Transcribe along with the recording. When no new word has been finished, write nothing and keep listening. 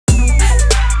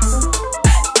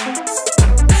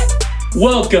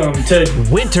Welcome to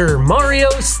Winter Mario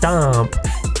Stomp.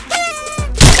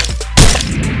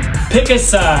 Pick a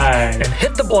side and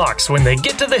hit the blocks when they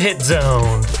get to the hit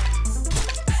zone.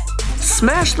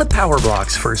 Smash the power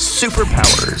blocks for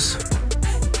superpowers.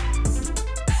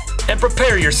 And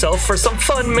prepare yourself for some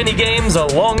fun mini games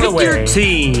along the way. Pick your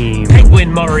team.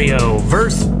 Penguin Mario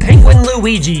versus Penguin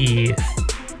Luigi.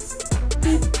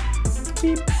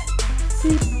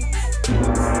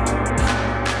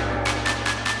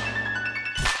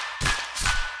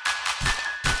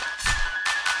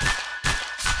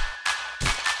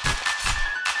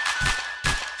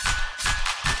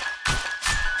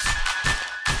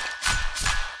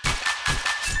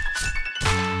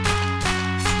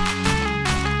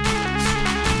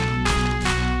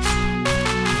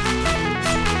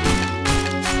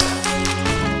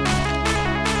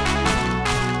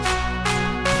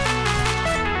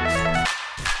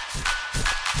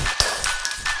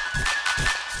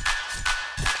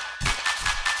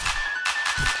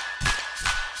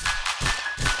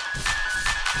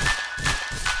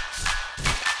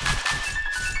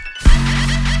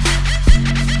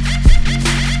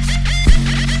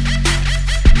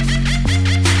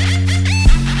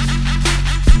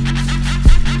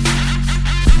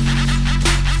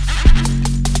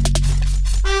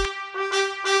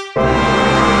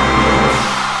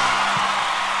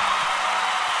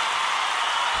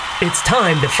 It's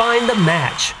time to find the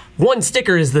match. One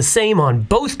sticker is the same on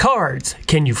both cards.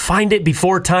 Can you find it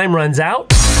before time runs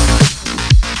out?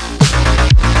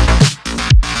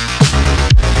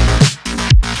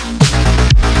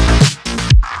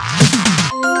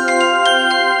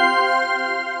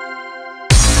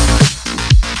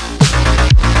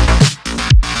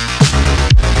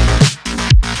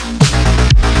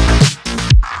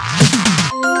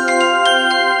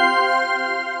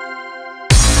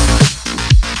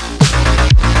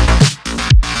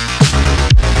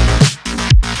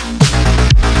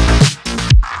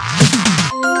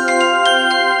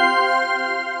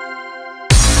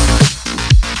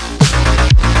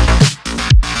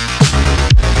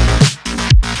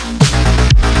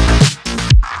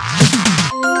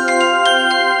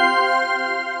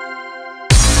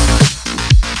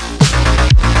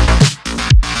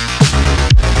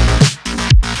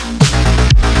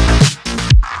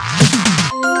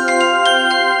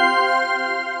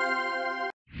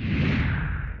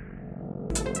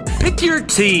 Pick your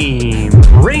team.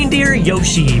 Reindeer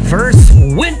Yoshi versus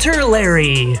Winter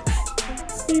Larry.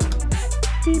 Beep,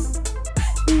 beep,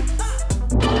 beep.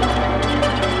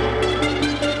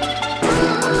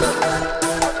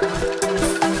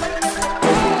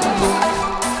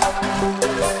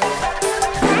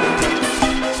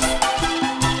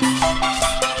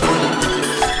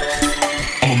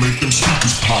 I'ma make them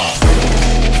speakers pop.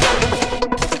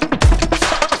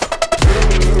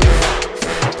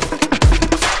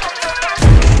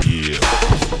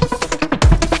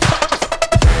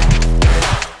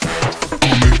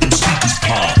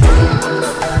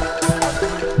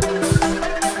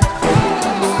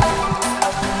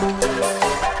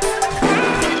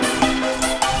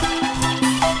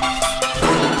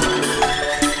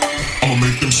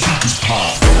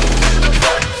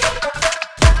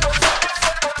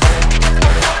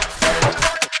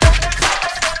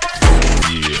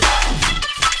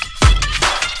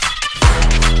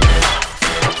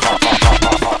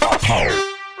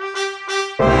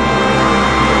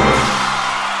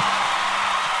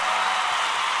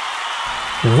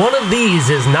 One of these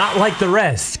is not like the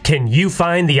rest. Can you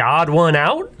find the odd one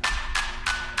out?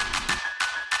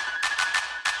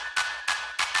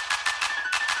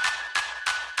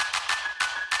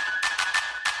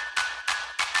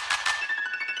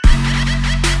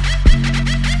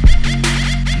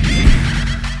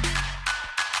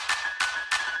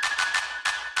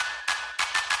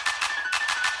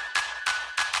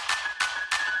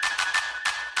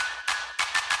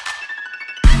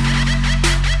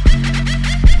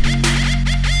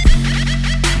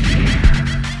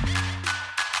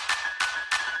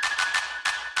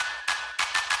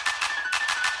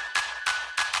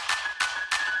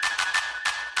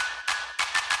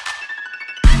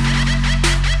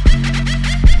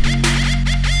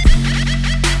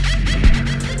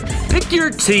 Pick your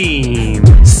team.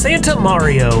 Santa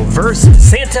Mario versus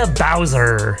Santa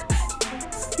Bowser.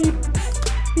 Beep,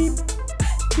 beep,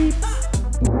 beep.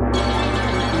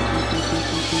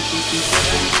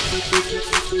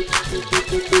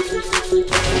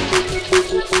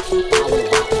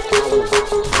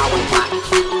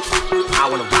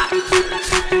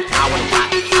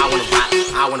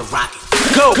 I wanna rock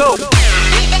it. Go, go.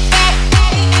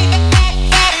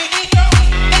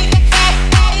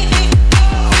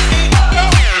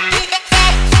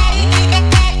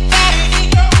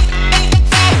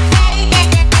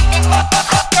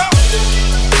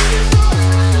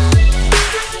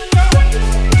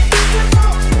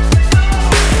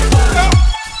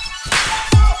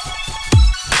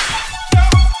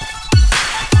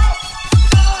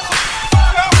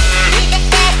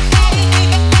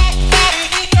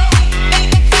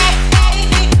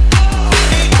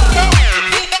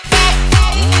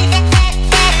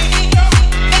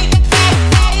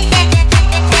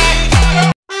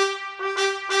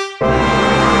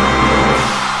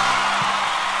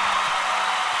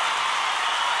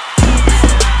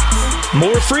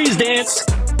 More freeze dance,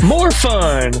 more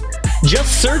fun.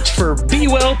 Just search for Be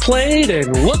Well Played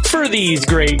and look for these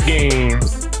great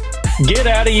games. Get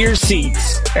out of your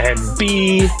seats and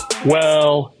be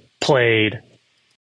well played.